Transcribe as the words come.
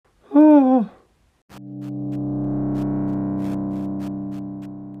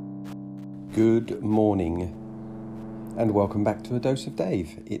Good morning and welcome back to A Dose of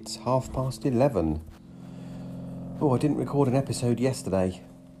Dave. It's 11:30. I didn't record an episode yesterday,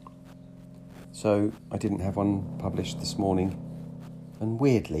 so I didn't have one published this morning. And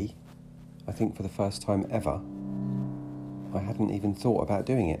weirdly, I think for the first time ever, I hadn't even thought about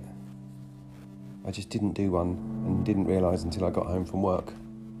doing it. I just didn't do one and didn't realise until I got home from work,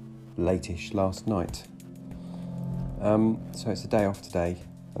 late-ish last night. So it's a day off today.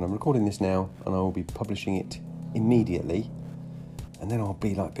 And I'm recording this now, and I will be publishing it immediately, and then I'll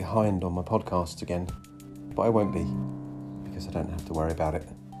be behind on my podcasts again. But I won't be, because I don't have to worry about it.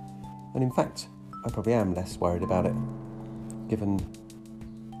 And in fact, I probably am less worried about it, given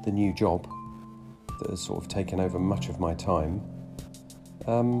the new job that has sort of taken over much of my time.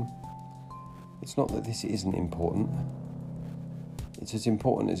 It's not that this isn't important. It's as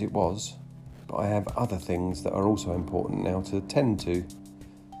important as it was, but I have other things that are also important now to tend to.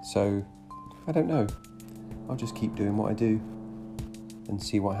 So, I don't know. I'll just keep doing what I do and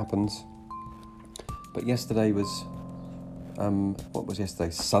see what happens. But yesterday was, what was yesterday?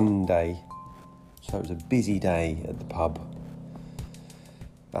 Sunday. So it was a busy day at the pub.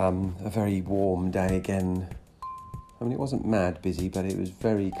 A very warm day again. I mean, it wasn't mad busy, but it was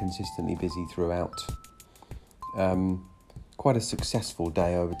very consistently busy throughout. Quite a successful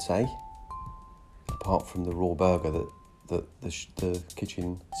day, I would say. Apart from the raw burger that the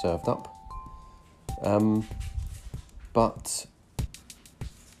kitchen served up. But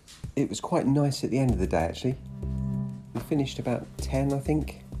it was quite nice at the end of the day, actually. We finished about 10, I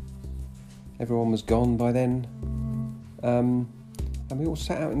think. Everyone was gone by then. And we all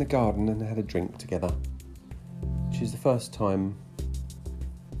sat out in the garden and had a drink together, which is the first time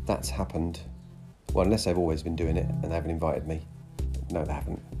that's happened. Well, unless they've always been doing it and they haven't invited me. No, they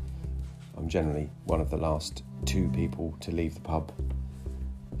haven't. I'm generally one of the last 2 people to leave the pub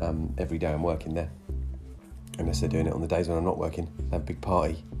every day I'm working there, unless they're doing it on the days when I'm not working. They have a big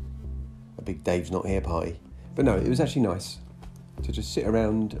party, a big Dave's not here party. But no, it was actually nice to just sit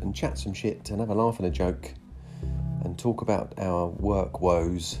around and chat some shit and have a laugh and a joke and talk about our work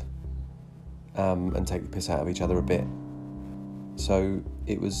woes and take the piss out of each other a bit. So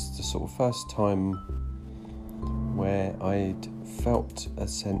it was the sort of first time where I'd felt a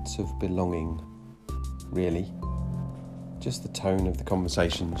sense of belonging, really. Just the tone of the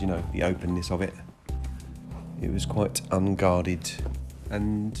conversations, the openness of it. It was quite unguarded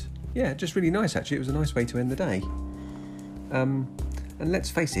and, yeah, just really nice, actually. It was a nice way to end the day. And let's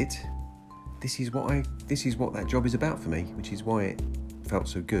face it, this is what that job is about for me, which is why it felt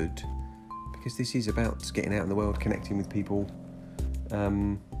so good, because this is about getting out in the world, connecting with people,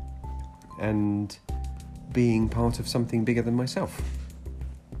 and being part of something bigger than myself.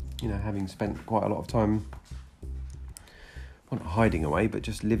 Having spent quite a lot of time, well, not hiding away, but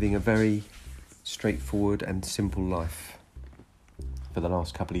just living a very straightforward and simple life for the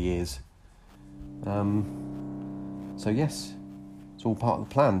last couple of years. So yes, it's all part of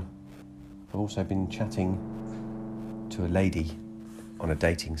the plan. I've also been chatting to a lady on a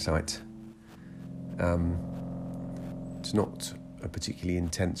dating site. It's not a particularly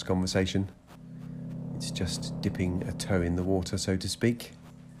intense conversation. It's just dipping a toe in the water, so to speak,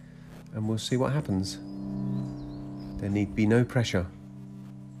 and we'll see what happens. There need be no pressure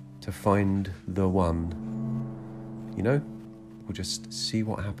to find the one. We'll just see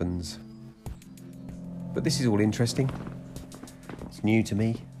what happens. But this is all interesting. It's new to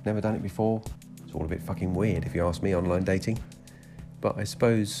me, never done it before. It's all a bit fucking weird if you ask me, online dating. But I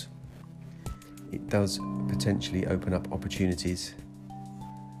suppose it does potentially open up opportunities.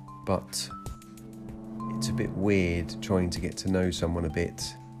 But it's a bit weird trying to get to know someone a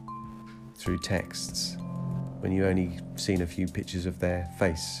bit through texts when you only seen a few pictures of their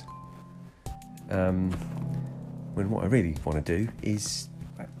face. When what I really want to do is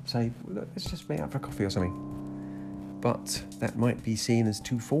say, look, let's just meet up for coffee or something. But that might be seen as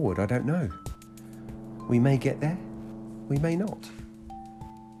too forward, I don't know. We may get there, we may not.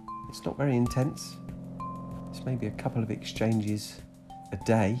 It's not very intense. It's maybe a couple of exchanges a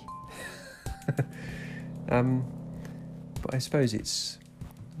day. But I suppose it's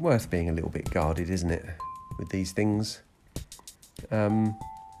worth being a little bit guarded, isn't it, with these things?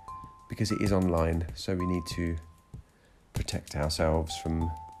 Because it is online, so we need to protect ourselves from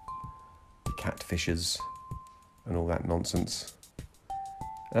catfishers and all that nonsense.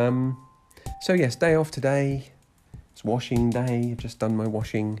 So yes, day off today. It's washing day. I've just done my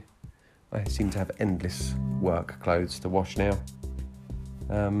washing. I seem to have endless work clothes to wash now.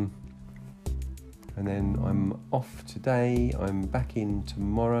 And then I'm off today. I'm back in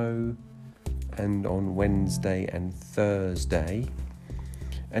tomorrow and on Wednesday and Thursday.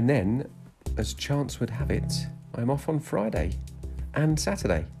 And then as chance would have it, I'm off on Friday and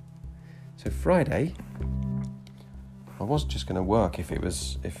Saturday. So Friday, I was just going to work if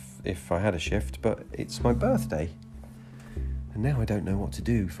I had a shift, but it's my birthday. And now I don't know what to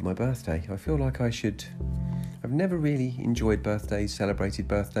do for my birthday. I feel like I've never really enjoyed birthdays, celebrated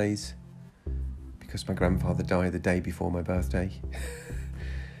birthdays, because my grandfather died the day before my birthday.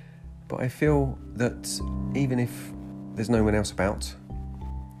 But I feel that even if there's no one else about,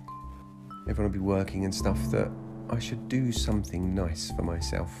 everyone will be working and stuff, that I should do something nice for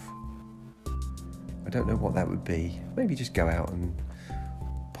myself. I don't know what that would be. Maybe just go out and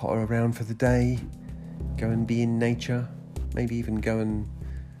potter around for the day, go and be in nature, maybe even go and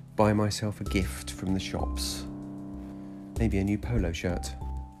buy myself a gift from the shops. Maybe a new polo shirt.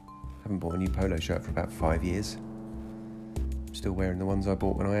 I haven't bought a new polo shirt for about 5 years. I'm still wearing the ones I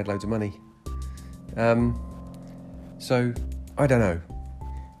bought when I had loads of money. So, I don't know.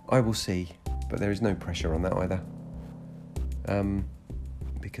 I will see, but there is no pressure on that either.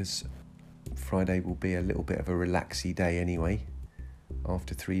 Because Friday will be a little bit of a relaxy day anyway,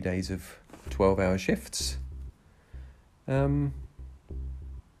 after 3 days of 12-hour shifts.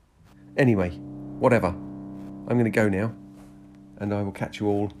 Anyway, whatever. I'm going to go now, and I will catch you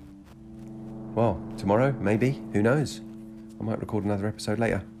all, well, tomorrow, maybe. Who knows? I might record another episode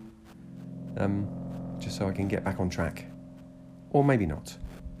later. Just so I can get back on track. Or maybe not.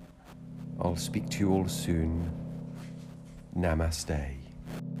 I'll speak to you all soon. Namaste.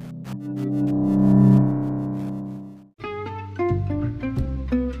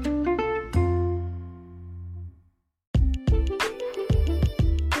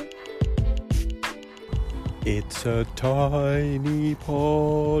 It's a tiny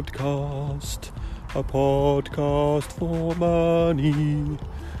podcast, a podcast for money.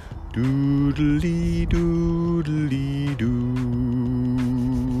 Doodly doodly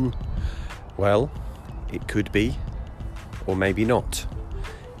doo. Well, it could be, or maybe not.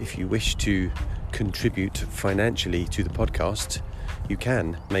 If you wish to contribute financially to the podcast, you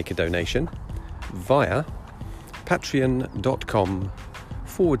can make a donation via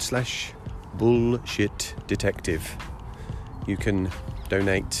patreon.com/bullshitdetective. You can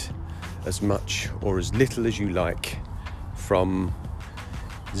donate as much or as little as you like, from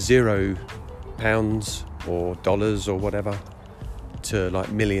 £0 or dollars or whatever to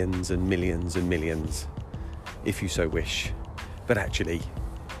like millions and millions and millions, if you so wish. But actually,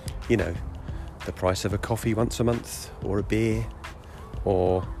 you know, the price of a coffee once a month, or a beer,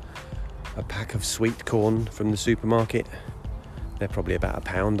 or a pack of sweet corn from the supermarket, they're probably about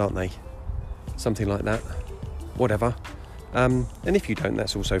 £1, aren't they? Something like that. Whatever. And if you don't,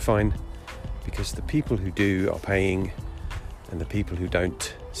 that's also fine, because the people who do are paying, and the people who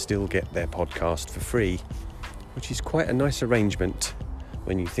don't still get their podcast for free, which is quite a nice arrangement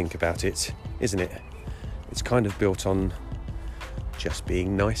when you think about it, isn't it? It's kind of built on just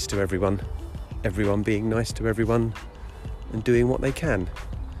being nice to everyone being nice to everyone, and doing what they can.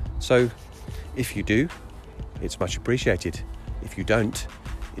 So if you do, it's much appreciated. If you don't,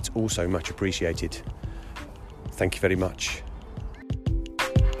 it's also much appreciated. Thank you very much.